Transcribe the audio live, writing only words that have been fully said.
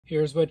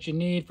Here's what you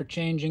need for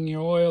changing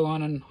your oil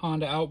on a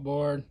Honda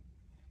outboard.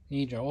 You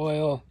need your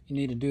oil. You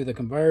need to do the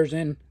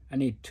conversion. I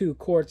need 2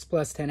 quarts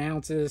plus 10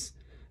 ounces.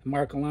 I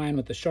mark a line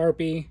with a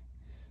Sharpie.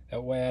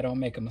 That way I don't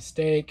make a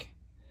mistake.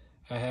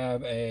 I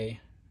have a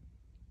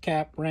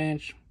cap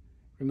wrench.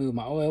 Remove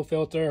my oil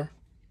filter.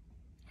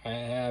 I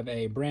have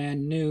a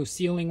brand new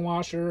sealing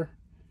washer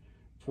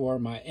for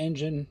my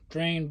engine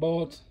drain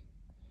bolt.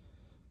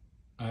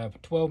 I have a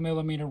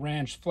 12mm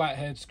wrench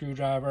flathead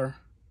screwdriver.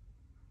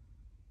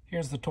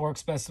 Here's the torque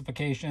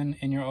specification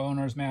in your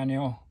owner's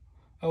manual.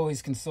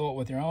 Always consult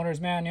with your owner's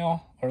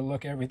manual or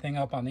look everything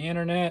up on the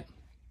internet.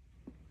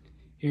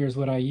 Here's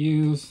what I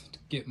use to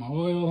get my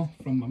oil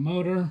from my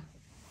motor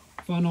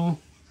funnel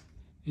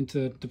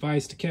into a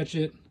device to catch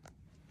it.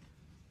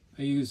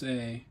 I use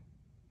a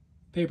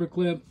paper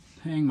clip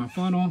to hang my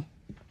funnel.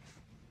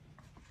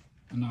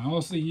 And I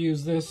also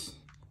use this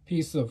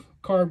piece of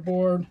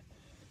cardboard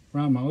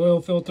around my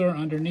oil filter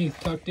underneath,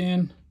 tucked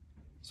in,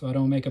 so I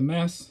don't make a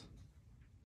mess.